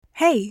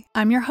Hey,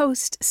 I'm your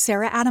host,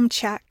 Sarah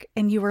Adamchak,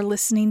 and you are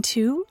listening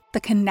to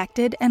the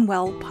Connected and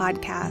Well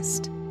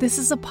podcast. This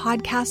is a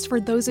podcast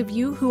for those of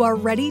you who are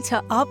ready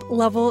to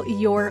up-level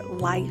your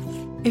life.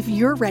 If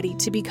you're ready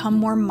to become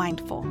more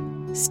mindful,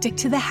 stick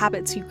to the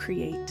habits you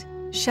create,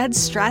 shed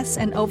stress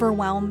and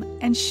overwhelm,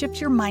 and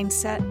shift your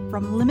mindset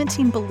from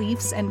limiting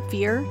beliefs and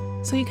fear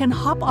so you can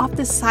hop off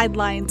the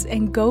sidelines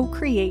and go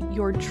create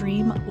your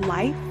dream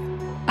life,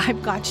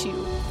 I've got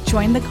you.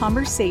 Join the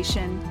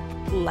conversation.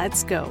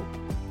 Let's go.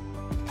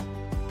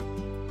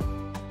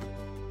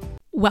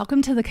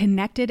 Welcome to the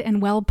Connected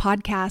and Well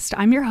podcast.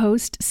 I'm your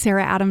host,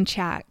 Sarah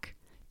Adamchak.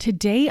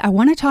 Today, I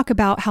want to talk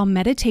about how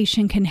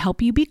meditation can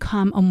help you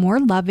become a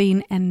more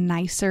loving and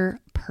nicer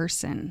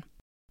person.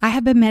 I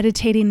have been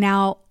meditating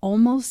now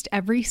almost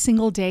every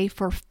single day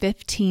for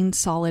 15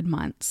 solid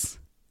months.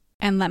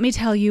 And let me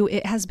tell you,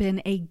 it has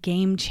been a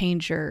game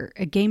changer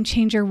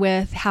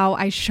with how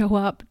I show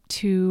up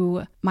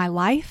to my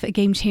life, a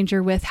game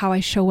changer with how I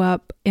show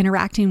up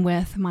interacting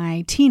with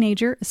my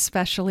teenager,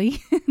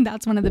 especially.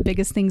 That's one of the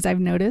biggest things I've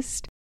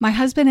noticed. My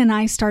husband and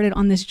I started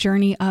on this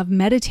journey of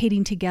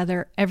meditating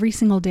together every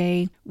single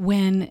day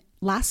when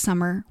last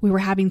summer we were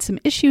having some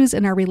issues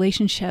in our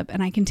relationship.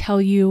 And I can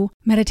tell you,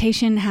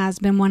 meditation has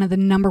been one of the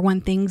number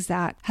one things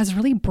that has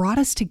really brought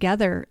us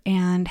together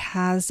and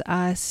has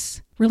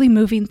us really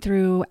moving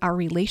through our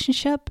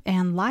relationship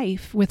and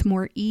life with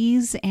more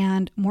ease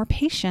and more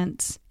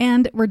patience.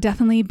 And we're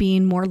definitely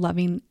being more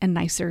loving and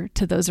nicer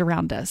to those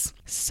around us.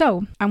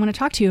 So I want to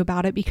talk to you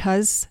about it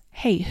because,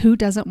 hey, who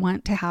doesn't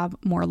want to have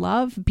more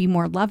love, be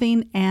more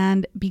loving,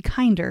 and be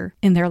kinder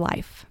in their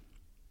life?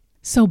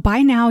 So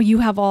by now you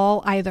have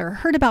all either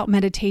heard about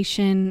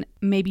meditation,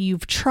 maybe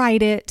you've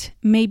tried it,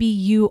 maybe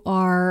you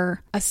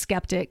are a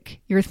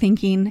skeptic. You're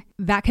thinking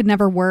that could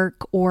never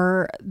work,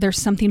 or there's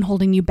something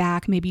holding you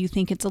back. Maybe you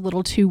think it's a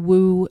little too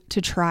woo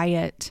to try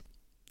it.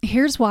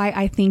 Here's why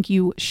I think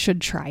you should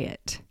try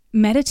it.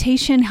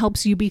 Meditation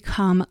helps you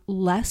become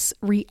less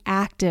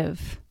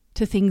reactive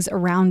to things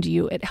around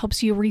you. It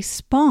helps you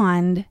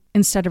respond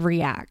instead of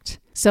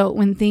react. So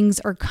when things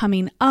are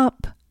coming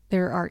up,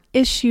 there are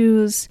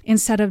issues,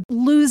 instead of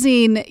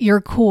losing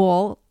your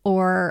cool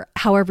or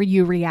however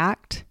you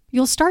react,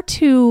 you'll start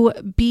to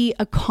be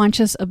a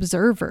conscious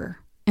observer.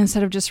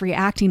 Instead of just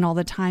reacting all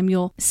the time,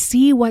 you'll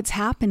see what's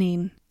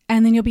happening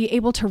and then you'll be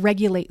able to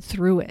regulate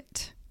through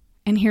it.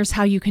 And here's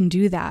how you can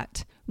do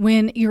that.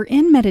 When you're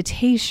in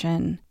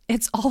meditation,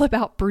 it's all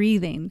about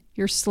breathing.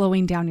 You're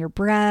slowing down your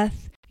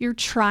breath. You're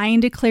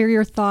trying to clear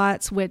your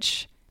thoughts,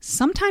 which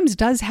sometimes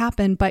does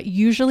happen, but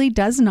usually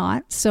does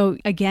not. So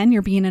again,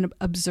 you're being an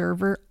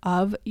observer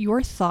of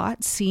your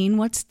thoughts, seeing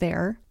what's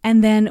there.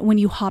 And then when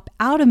you hop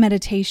out of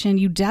meditation,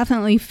 you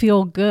definitely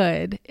feel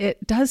good.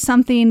 It does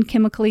something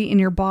chemically in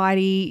your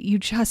body. You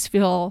just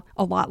feel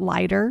a lot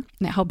lighter,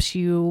 and it helps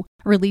you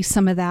release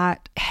some of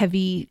that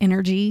heavy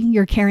energy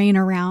you're carrying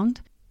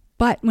around.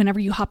 But whenever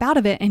you hop out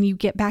of it and you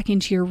get back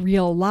into your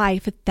real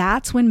life,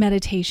 that's when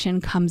meditation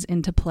comes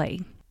into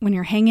play. When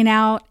you're hanging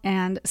out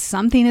and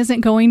something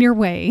isn't going your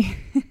way,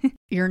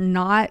 you're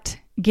not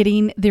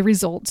getting the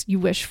results you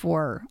wish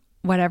for,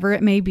 whatever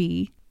it may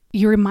be,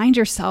 you remind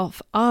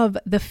yourself of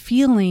the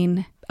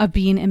feeling of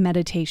being in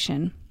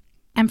meditation.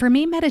 And for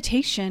me,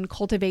 meditation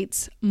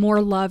cultivates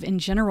more love in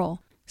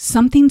general.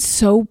 Something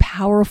so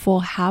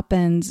powerful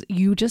happens.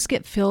 You just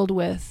get filled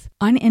with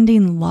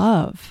unending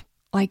love.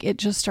 Like it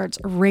just starts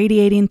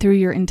radiating through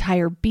your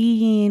entire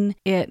being.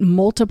 It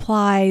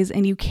multiplies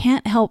and you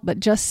can't help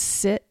but just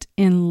sit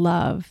in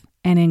love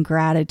and in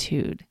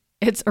gratitude.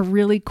 It's a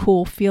really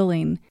cool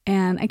feeling.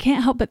 And I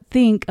can't help but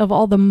think of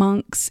all the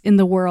monks in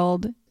the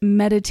world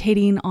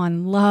meditating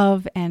on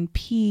love and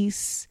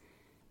peace.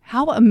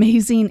 How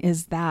amazing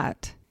is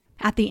that?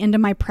 At the end of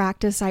my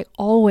practice, I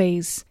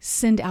always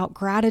send out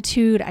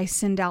gratitude. I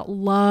send out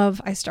love.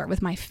 I start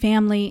with my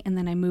family and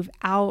then I move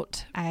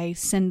out. I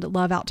send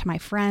love out to my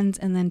friends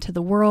and then to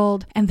the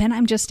world. And then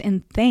I'm just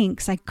in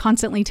thanks. I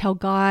constantly tell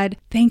God,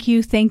 thank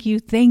you, thank you,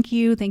 thank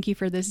you. Thank you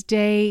for this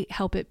day.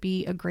 Help it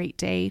be a great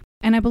day.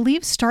 And I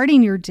believe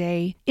starting your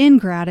day in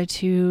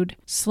gratitude,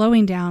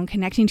 slowing down,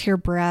 connecting to your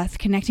breath,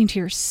 connecting to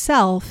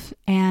yourself,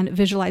 and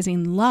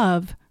visualizing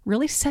love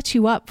really sets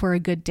you up for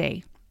a good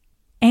day.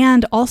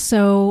 And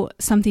also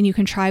something you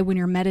can try when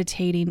you're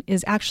meditating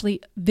is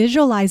actually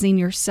visualizing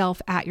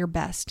yourself at your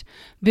best.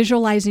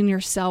 Visualizing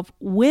yourself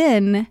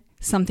when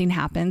something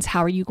happens,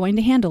 how are you going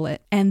to handle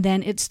it? And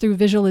then it's through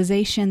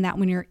visualization that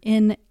when you're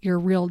in your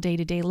real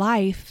day-to-day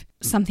life,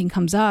 something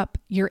comes up,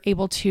 you're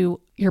able to,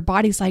 your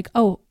body's like,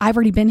 oh, I've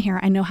already been here.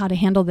 I know how to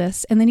handle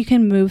this. And then you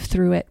can move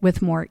through it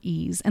with more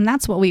ease. And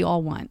that's what we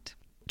all want.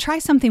 Try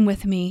something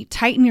with me.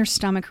 Tighten your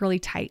stomach really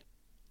tight.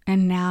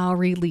 And now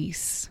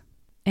release.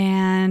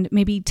 And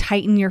maybe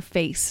tighten your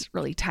face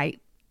really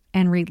tight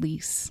and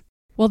release.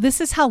 Well,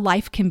 this is how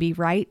life can be,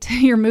 right?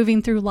 You're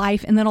moving through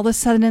life and then all of a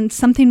sudden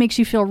something makes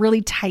you feel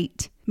really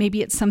tight.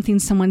 Maybe it's something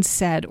someone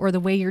said or the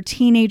way your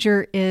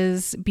teenager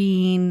is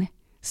being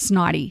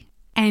snotty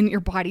and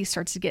your body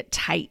starts to get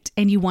tight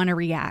and you want to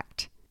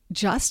react.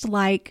 Just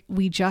like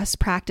we just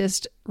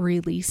practiced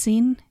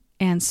releasing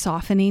and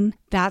softening,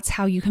 that's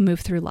how you can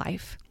move through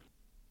life.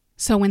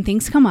 So when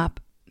things come up,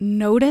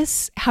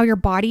 notice how your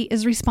body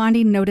is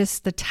responding. Notice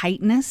the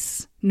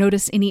tightness.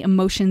 Notice any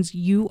emotions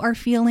you are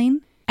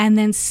feeling, and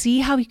then see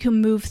how you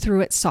can move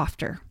through it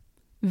softer.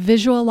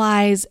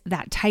 Visualize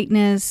that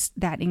tightness,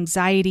 that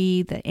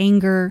anxiety, the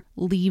anger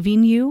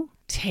leaving you.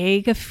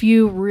 Take a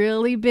few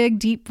really big,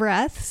 deep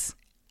breaths,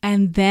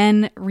 and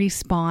then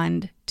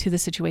respond to the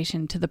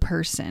situation, to the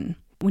person.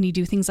 When you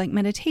do things like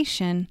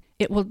meditation,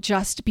 it will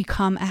just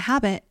become a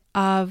habit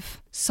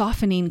of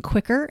softening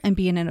quicker and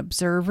being an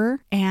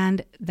observer,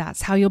 and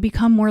that's how you'll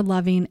become more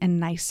loving and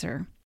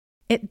nicer.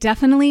 It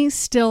definitely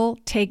still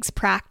takes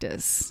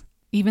practice.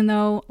 Even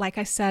though, like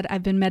I said,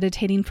 I've been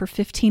meditating for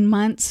 15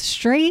 months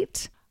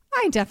straight,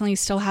 I definitely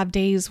still have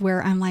days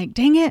where I'm like,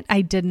 dang it,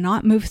 I did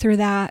not move through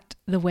that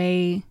the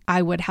way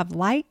I would have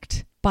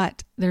liked,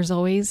 but there's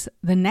always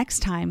the next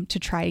time to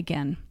try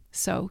again.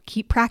 So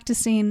keep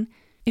practicing.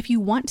 If you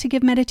want to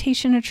give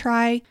meditation a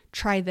try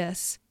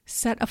this.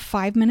 Set a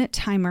 5-minute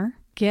timer,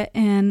 get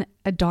in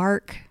a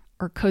dark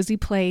or cozy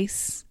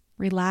place,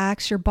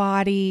 relax your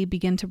body,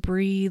 begin to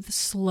breathe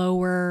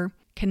slower,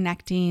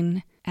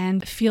 connecting,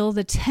 and feel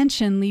the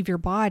tension leave your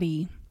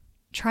body.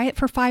 Try it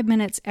for 5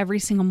 minutes every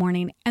single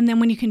morning. And then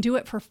when you can do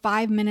it for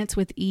 5 minutes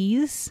with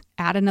ease,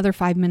 add another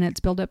 5 minutes,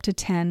 build up to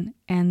 10,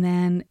 and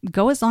then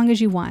go as long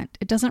as you want.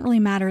 It doesn't really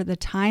matter the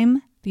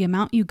time, the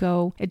amount you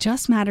go. It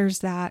just matters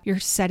that you're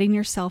setting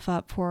yourself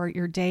up for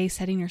your day,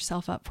 setting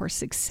yourself up for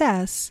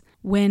success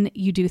when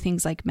you do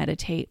things like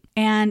meditate.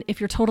 And if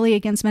you're totally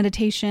against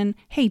meditation,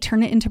 hey,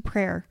 turn it into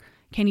prayer.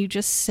 Can you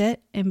just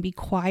sit and be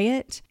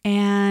quiet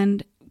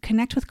and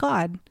connect with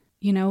God?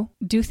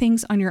 Do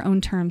things on your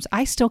own terms.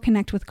 I still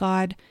connect with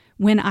God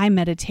when I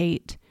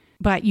meditate,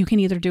 but you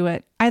can either do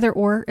it either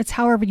or. It's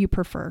however you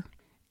prefer.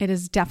 It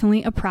is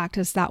definitely a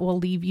practice that will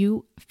leave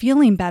you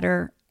feeling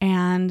better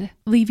and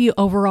leave you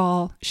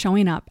overall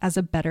showing up as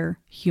a better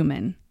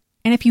human.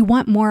 And if you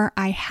want more,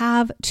 I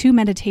have 2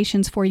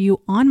 meditations for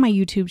you on my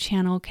YouTube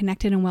channel,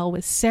 Connected and Well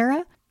with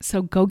Sarah.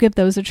 So go give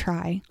those a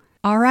try.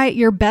 All right,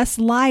 your best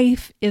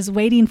life is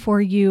waiting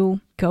for you.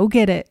 Go get it.